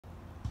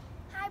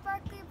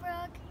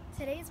Brooke.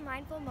 Today's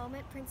Mindful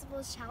Moment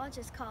Principles Challenge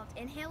is called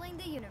Inhaling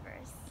the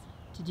Universe.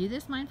 To do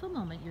this mindful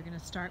moment, you're going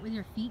to start with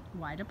your feet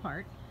wide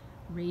apart.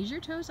 Raise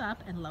your toes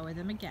up and lower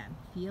them again.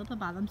 Feel the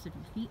bottoms of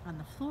your feet on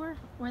the floor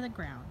or the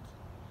ground.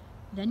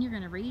 Then you're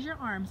going to raise your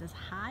arms as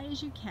high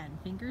as you can,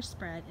 fingers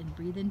spread, and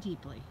breathe in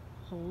deeply.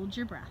 Hold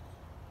your breath.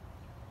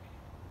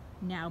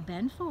 Now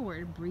bend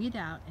forward, breathe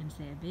out, and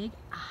say a big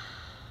ah.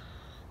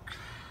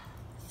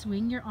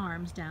 Swing your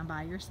arms down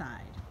by your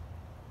side.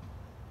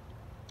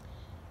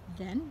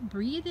 Then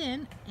breathe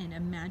in and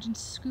imagine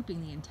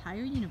scooping the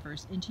entire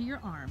universe into your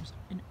arms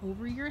and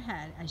over your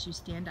head as you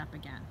stand up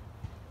again.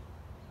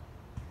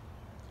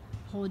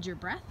 Hold your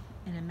breath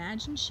and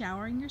imagine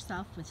showering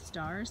yourself with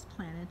stars,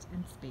 planets,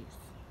 and space.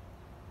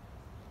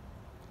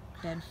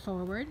 Bend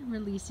forward,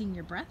 releasing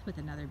your breath with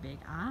another big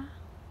ah.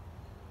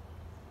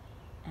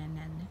 And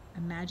then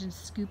imagine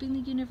scooping the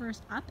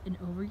universe up and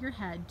over your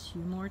head 2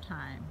 more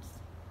times.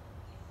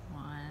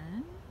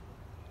 1,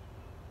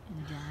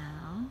 and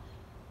down,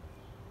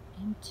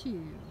 and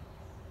 2.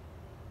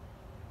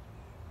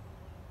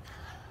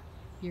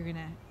 You're going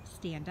to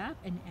stand up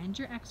and end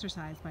your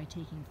exercise by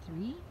taking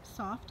 3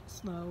 soft,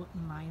 slow,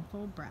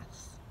 mindful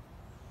breaths.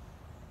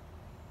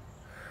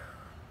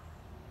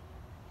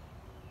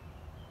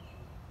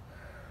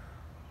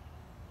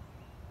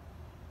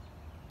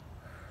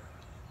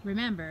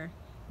 Remember,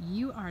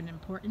 you are an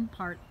important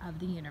part of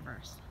the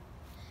universe.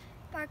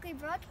 Barkley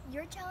Brooke,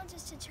 your challenge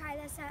is to try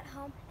this at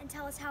home and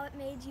tell us how it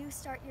made you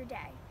start your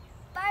day.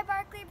 Bye,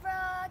 Barkley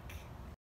Brooke!